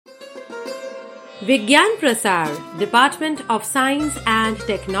Vigyan Prasar, Department of Science and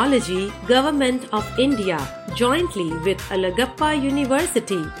Technology, Government of India, jointly with Alagappa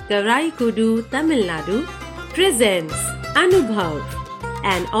University, Karaikudu, Tamil Nadu, presents Anubhav,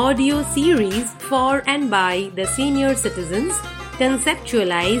 an audio series for and by the senior citizens,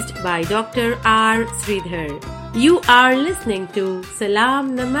 conceptualized by Dr. R. Sridhar. You are listening to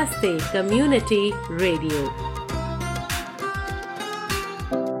Salam Namaste Community Radio.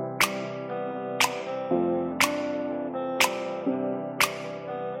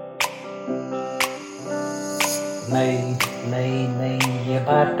 नई नई नई ये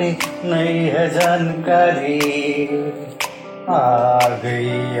बातें, नई है जानकारी, आ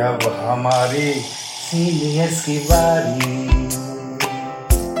गई अब हमारी सीनियर्स की बारी।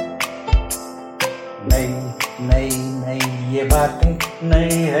 नई नई नई ये बातें,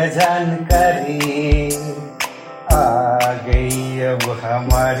 नई है जानकारी, आ गई अब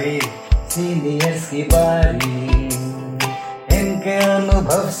हमारी सीनियर्स की बारी। इनके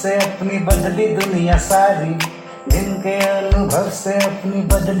अनुभव से अपनी बदली दुनिया सारी, इनके अनुभव से अपनी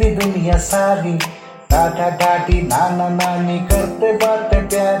बदली दुनिया सारी। दादा दादी नाना नानी करते बातें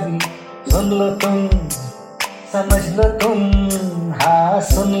प्यारी, सुन लो तुम समझ लो तुम, हाँ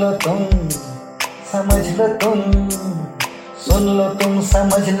सुन लो तुम समझ लो तुम, सुन लो तुम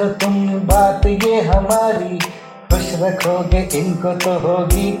समझ लो तुम, बात ये हमारी। खुश रखोगे इनको तो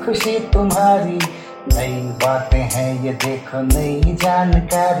होगी खुशी तुम्हारी। नई बातें हैं ये देखो, नई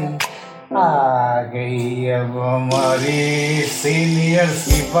जानकारी, आ गई अब हमारी सीनियर्स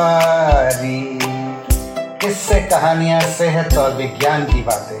की बारी। किस्से कहानियां सेहत और विज्ञान की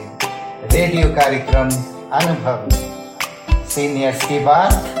बातें, रेडियो कार्यक्रम अनुभव, सीनियर्स की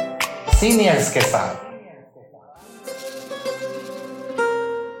बात सीनियर्स के साथ।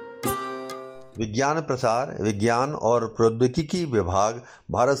 विज्ञान प्रसार, विज्ञान और प्रौद्योगिकी विभाग,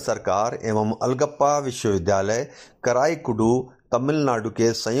 भारत सरकार एवं अलगप्पा विश्वविद्यालय कराईकुडू तमिलनाडु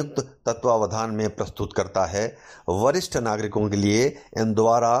के संयुक्त तत्वावधान में प्रस्तुत करता है वरिष्ठ नागरिकों के लिए इन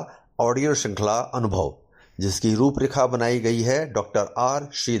द्वारा ऑडियो श्रृंखला अनुभव, जिसकी रूपरेखा बनाई गई है डॉक्टर आर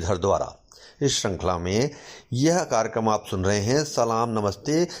श्रीधर द्वारा। इस श्रृंखला में यह कार्यक्रम आप सुन रहे हैं सलाम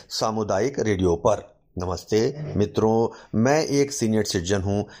नमस्ते सामुदायिक रेडियो पर। नमस्ते मित्रों, मैं एक सीनियर सिटीजन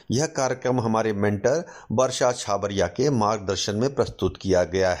हूँ। यह कार्यक्रम हमारे मेंटर वर्षा छाबरिया के मार्गदर्शन में प्रस्तुत किया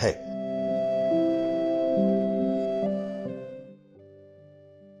गया है।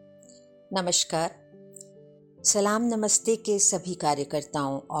 नमस्कार। सलाम नमस्ते के सभी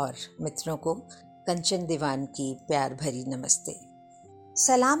कार्यकर्ताओं और मित्रों को कंचन दीवान की प्यार भरी नमस्ते।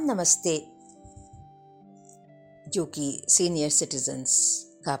 सलाम नमस्ते, जो कि सीनियर सिटीजन्स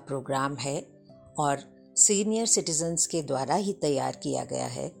का प्रोग्राम है और सीनियर सिटीजन्स के द्वारा ही तैयार किया गया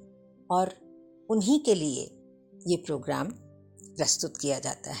है और उन्हीं के लिए ये प्रोग्राम प्रस्तुत किया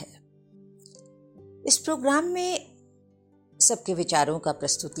जाता है। इस प्रोग्राम में सबके विचारों का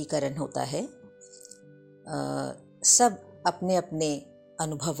प्रस्तुतिकरण होता है। सब अपने अपने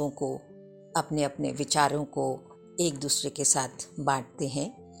अनुभवों को, अपने अपने विचारों को एक दूसरे के साथ बांटते हैं।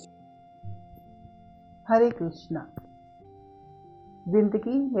 हरे कृष्णा।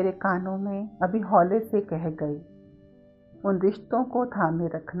 जिंदगी मेरे कानों में अभी हौले से कह गई, उन रिश्तों को थामे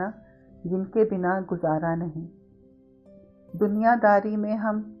रखना जिनके बिना गुजारा नहीं। दुनियादारी में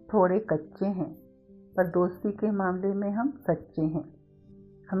हम थोड़े कच्चे हैं, पर दोस्ती के मामले में हम सच्चे हैं।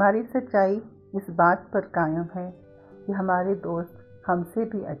 हमारी सच्चाई इस बात पर कायम है कि हमारे दोस्त हमसे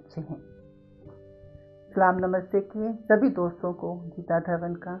भी अच्छे हैं। सलाम नमस्ते के सभी दोस्तों को गीता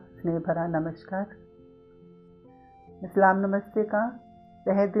धवन का स्नेह भरा नमस्कार। सलाम नमस्ते का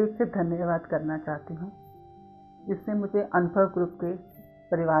तहे दिल से धन्यवाद करना चाहती हूँ, जिसने मुझे अनुभव ग्रुप के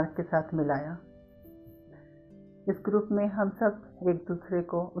परिवार के साथ मिलाया। इस ग्रुप में हम सब एक दूसरे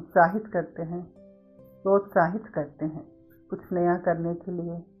को उत्साहित करते हैं, प्रोत्साहित करते हैं कुछ नया करने के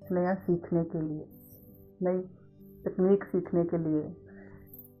लिए, नया सीखने के लिए, नई तकनीक सीखने के लिए।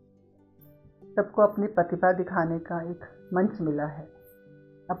 सबको अपनी प्रतिभा दिखाने का एक मंच मिला है,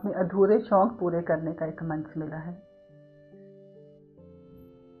 अपने अधूरे शौक पूरे करने का एक मंच मिला है।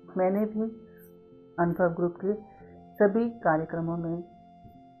 मैंने भी अनुभव ग्रुप के सभी कार्यक्रमों में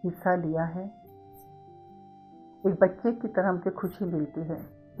हिस्सा लिया है। एक बच्चे की तरह मुझे खुशी मिलती है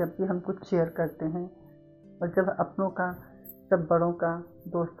जब भी हम कुछ शेयर करते हैं, और जब अपनों का, सब बड़ों का,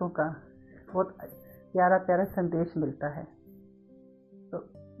 दोस्तों का बहुत प्यारा प्यारा संदेश मिलता है, तो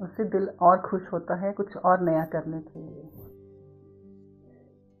उससे दिल और खुश होता है कुछ और नया करने के लिए।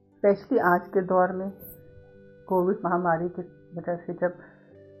 स्पेशली आज के दौर में कोविड महामारी की वजह से जब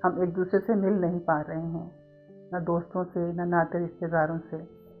हम एक दूसरे से मिल नहीं पा रहे हैं, ना दोस्तों से, ना नाते रिश्तेदारों से,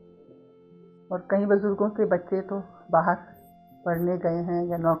 और कई बुजुर्गों के बच्चे तो बाहर पढ़ने गए हैं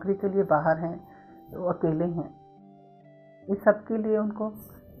या नौकरी के लिए बाहर हैं, वो अकेले हैं। इस सब के लिए उनको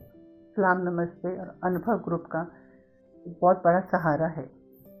सलाम नमस्ते और अनुभव ग्रुप का बहुत बड़ा सहारा है।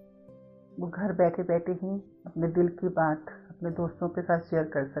 वो घर बैठे बैठे ही अपने दिल की बात अपने दोस्तों के साथ शेयर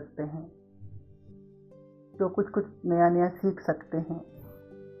कर सकते हैं, जो कुछ नया नया सीख सकते हैं।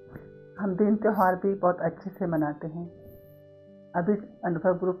 हम दिन त्यौहार भी बहुत अच्छे से मनाते हैं। अभी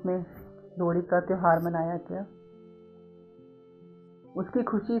अनुभव ग्रुप में लोहड़ी का त्यौहार मनाया गया। उसकी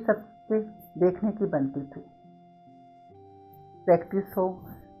खुशी सबसे देखने की बनती थी, प्रैक्टिस हो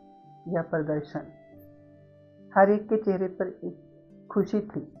या प्रदर्शन, हर एक के चेहरे पर एक खुशी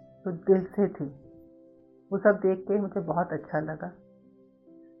थी जो दिल से थी। वो सब देख के मुझे बहुत अच्छा लगा।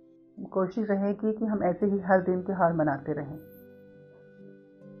 कोशिश रहेगी कि हम ऐसे ही हर दिन त्योहार मनाते रहें।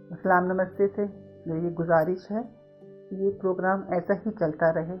 सलाम नमस्ते से मेरी गुजारिश है कि ये प्रोग्राम ऐसा ही चलता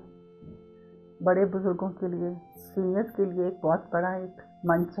रहे। बड़े बुजुर्गों के लिए, सीनियर्स के लिए एक बहुत बड़ा एक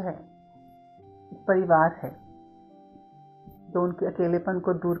मंच है, एक परिवार है जो उनके अकेलेपन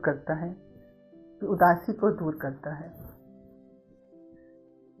को दूर करता है, उदासी को दूर करता है।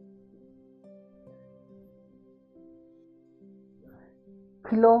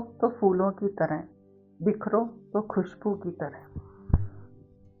 खिलो तो फूलों की तरह, बिखरो तो खुशबू की तरह।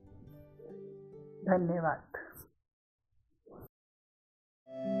 धन्यवाद।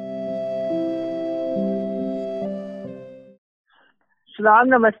 सलाम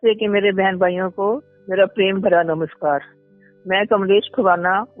नमस्ते के मेरे बहन भाइयों को मेरा प्रेम भरा नमस्कार। मैं कमलेश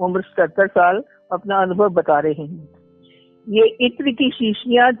खुराना, उम्र 77 साल, अपना अनुभव बता रही हूँ। ये इत्र की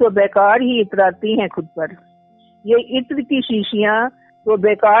शीशियाँ तो बेकार ही इतराती हैं खुद पर, ये इत्र की शीशियाँ तो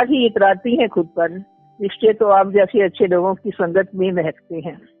बेकार ही इतराती हैं खुद पर, रिश्ते तो आप जैसे अच्छे लोगों की संगत में महकते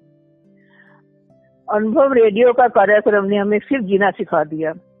हैं। अनुभव रेडियो का कार्यक्रम ने हमें फिर जीना सिखा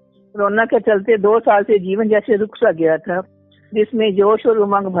दिया। कोरोना के चलते 2 साल से जीवन जैसे रुक सा गया था, जिसमें जोश और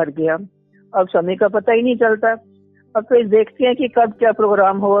उमंग भर गया। अब समय का पता ही नहीं चलता। अब तो देखते हैं कि कब क्या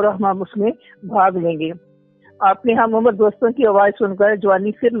प्रोग्राम हो और हम उसमें भाग लेंगे। आपने हम उम्र दोस्तों की आवाज सुनकर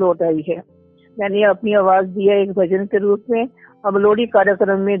जवानी फिर लौट आई है। मैंने अपनी आवाज दी है एक भजन के रूप में। अब लोहड़ी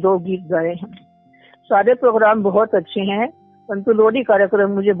कार्यक्रम में 2 गीत गाए हैं। सारे प्रोग्राम बहुत अच्छे हैं, परंतु लोहड़ी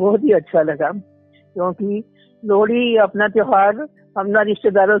कार्यक्रम मुझे बहुत ही अच्छा लगा, क्योंकि लोहड़ी अपना त्योहार हम ना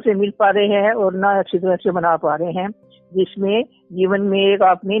रिश्तेदारों से मिल पा रहे हैं और ना अच्छी तरह से मना पा रहे हैं, जिसमें जीवन में एक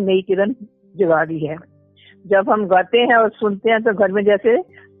आपने नई किरण जगा दी है। जब हम गाते हैं और सुनते हैं तो घर में जैसे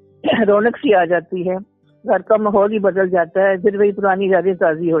रौनक सी आ जाती है, घर का माहौल ही बदल जाता है, फिर वही पुरानी यादें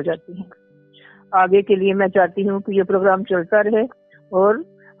ताज़ी हो जाती हैं। आगे के लिए मैं चाहती हूँ कि ये प्रोग्राम चलता रहे और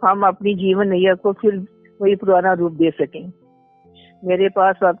हम अपनी जीवन नैया को फिर वही पुराना रूप दे सकें। मेरे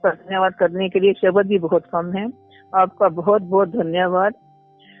पास आपका धन्यवाद करने के लिए शब्द भी बहुत कम है। आपका बहुत बहुत धन्यवाद।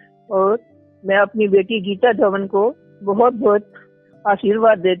 और मैं अपनी बेटी गीता धवन को बहुत बहुत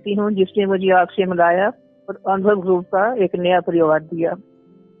आशीर्वाद देती हूँ, जिसने मुझे आपसे मिलाया और अनुभव ग्रुप का एक नया परिवार दिया।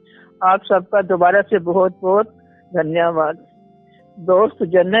 आप सबका दोबारा से बहुत बहुत धन्यवाद। दोस्त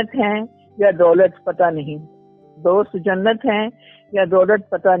जन्नत हैं या दौलत पता नहीं, दोस्त जन्नत हैं या दौलत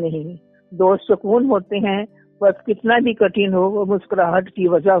पता नहीं, दोस्त सुकून होते हैं, बस कितना भी कठिन हो वो मुस्कुराहट की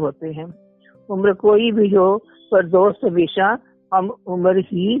वजह होते हैं। उम्र कोई भी हो पर दोस्त हमेशा हम उम्र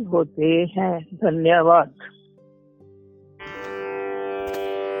ही होते हैं। धन्यवाद।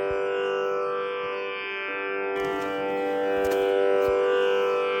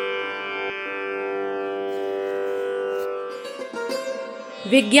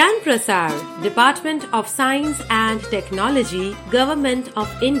 विज्ञान प्रसार, department of science and technology, government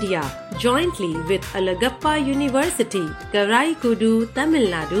of India, jointly with Alagappa University, Karaikudu, Tamil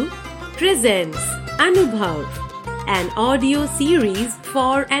Nadu, presents Anubhav, an audio series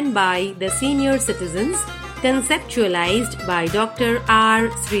for and by the senior citizens, conceptualized by Dr. R.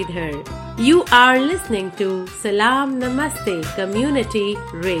 Sridhar. You are listening to Salam Namaste Community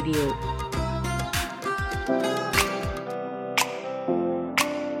Radio.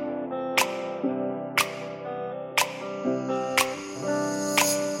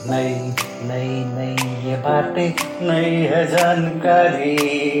 नई नई नई ये बातें, नई है जानकारी,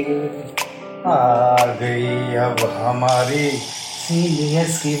 आ गई अब हमारी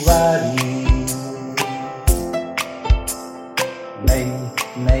सीनियर्स की बारी। नई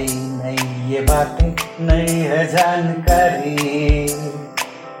नई नई ये बातें, नई है जानकारी,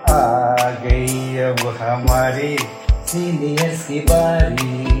 आ गई अब हमारी सीनियर्स की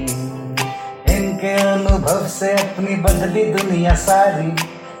बारी। इनके अनुभव से अपनी बदली दुनिया सारी,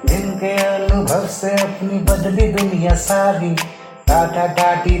 इनके अनुभव से अपनी बदली दुनिया सारी। दादा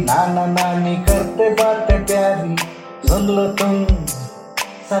दादी नाना नानी करते बातें प्यारी, सुन लो तुम,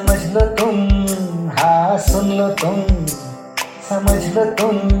 समझ लो तुम, हाँ सुन लो तुम, समझ लो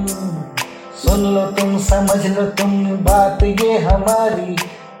तुम, सुन लो तुम, समझ लो तुम, बात ये हमारी,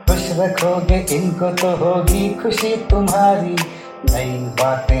 खुश रखोगे इनको तो होगी खुशी तुम्हारी। नई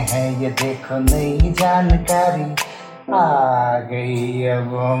बातें हैं ये देखो, नई जानकारी, आ गई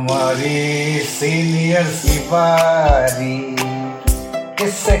अब हमारी सीनियर्स की बारी।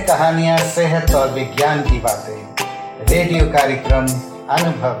 किस्से कहानियां, सेहत और विज्ञान की बातें, रेडियो कार्यक्रम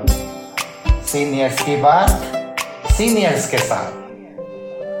अनुभव, सीनियर्स की बात सीनियर्स के साथ।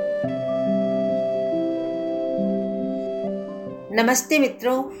 नमस्ते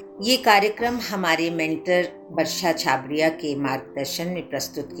मित्रों, ये कार्यक्रम हमारे मेंटर वर्षा छाबरिया के मार्गदर्शन में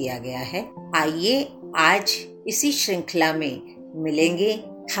प्रस्तुत किया गया है। आइए आज इसी श्रृंखला में मिलेंगे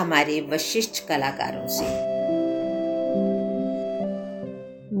हमारे वशिष्ठ कलाकारों से।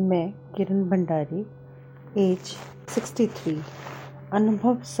 मैं किरण भंडारी, एज 63,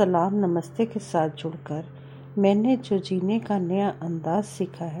 अनुभव सलाम नमस्ते के साथ जुड़कर मैंने जो जीने का नया अंदाज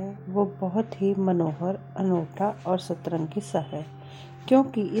सीखा है वो बहुत ही मनोहर, अनूठा और सतरंगी सा है,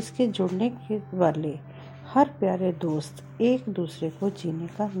 क्योंकि इसके जुड़ने के वाले हर प्यारे दोस्त एक दूसरे को जीने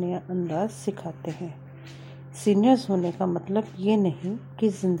का नया अंदाज सिखाते हैं। सीनियर्स होने का मतलब ये नहीं कि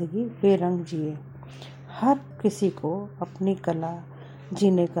ज़िंदगी बेरंग जिए। हर किसी को अपनी कला,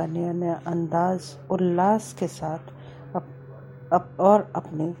 जीने का नया नया अंदाज, उल्लास के साथ और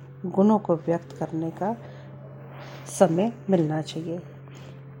अपने गुणों को व्यक्त करने का समय मिलना चाहिए,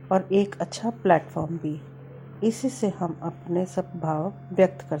 और एक अच्छा प्लेटफॉर्म भी। इसी से हम अपने सब भाव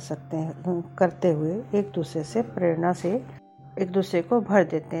व्यक्त कर सकते हैं, करते हुए एक दूसरे से प्रेरणा से एक दूसरे को भर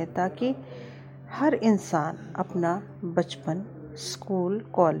देते हैं, ताकि हर इंसान अपना बचपन, स्कूल,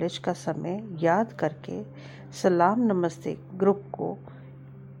 कॉलेज का समय याद करके सलाम नमस्ते ग्रुप को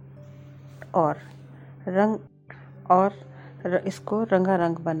इसको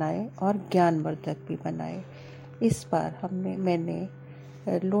रंगारंग बनाए और ज्ञानवर्धक भी बनाए। इस बार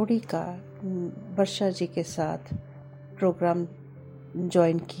मैंने लोहड़ी का वर्षा जी के साथ प्रोग्राम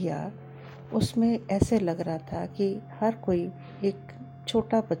ज्वाइन किया। उसमें ऐसे लग रहा था कि हर कोई एक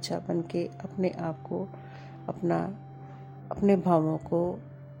छोटा बच्चा बनके अपने आप को, अपने भावों को,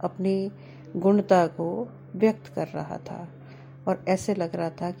 अपनी गुणता को व्यक्त कर रहा था, और ऐसे लग रहा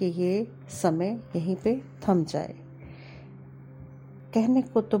था कि ये समय यहीं पे थम जाए। कहने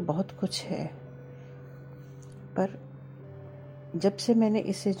को तो बहुत कुछ है, पर जब से मैंने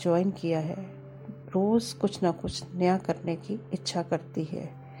इसे ज्वाइन किया है, रोज़ कुछ ना कुछ नया करने की इच्छा करती है,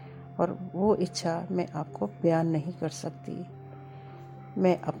 और वो इच्छा मैं आपको बयान नहीं कर सकती।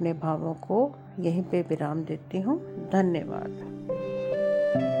 मैं अपने भावों को यहीं पे विराम देती हूँ। धन्यवाद।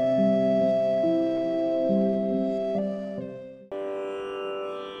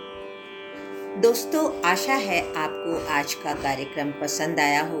 दोस्तों, आशा है आपको आज का कार्यक्रम पसंद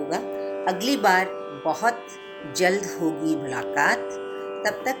आया होगा। अगली बार बहुत जल्द होगी मुलाकात।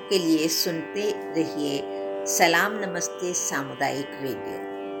 तब तक के लिए सुनते रहिए सलाम नमस्ते सामुदायिक रेडियो।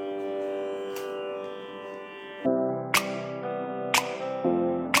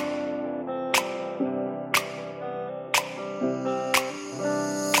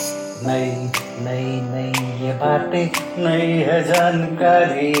 नई नई नई ये बातें, नई है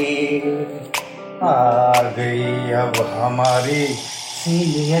जानकारी, आ गई अब हमारी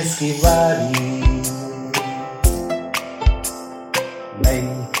सीनियर्स की बारी। नई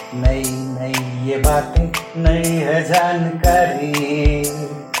नई नई ये बातें, नई है जानकारी,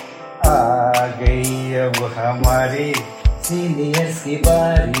 आ गई अब हमारी सीनियर्स की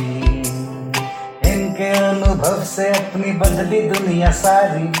बारी। इनके अनुभव से अपनी बदली दुनिया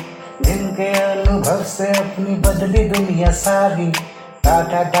सारी, इनके अनुभव से अपनी बदली दुनिया सारी।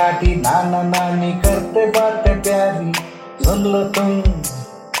 टाटा टाटी नाना नानी करते बातें प्यारी, सुन लो तुम,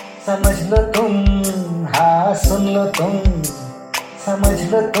 समझ लो तुम, हाँ सुन लो तुम, समझ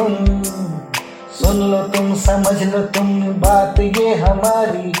लो तुम, सुन लो तुम, समझ लो तुम, बात ये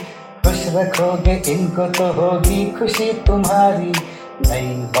हमारी, खुश रखोगे इनको तो होगी खुशी तुम्हारी।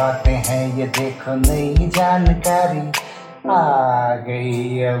 नई बातें हैं ये देखो, नई जानकारी, आ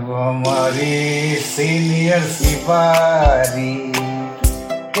गई अब हमारी सीनियर्स की बारी।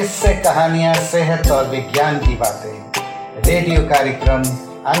 किस्से कहानियां, सेहत और विज्ञान की बातें, रेडियो कार्यक्रम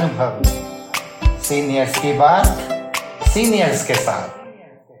अनुभव, सीनियर्स की बात सीनियर्स के साथ।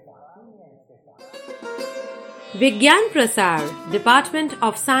 विज्ञान प्रसार, department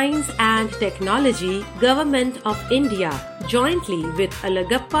of science and technology, government of India, jointly with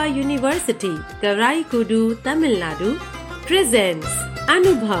Alagappa University, Karaikudu, Tamil Nadu, presents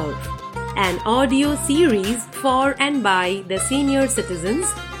Anubhav, an audio series for and by the senior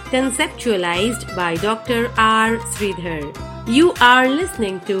citizens, conceptualized by Dr. R. Sridhar. You are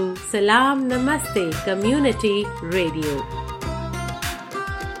listening to Salam Namaste Community Radio.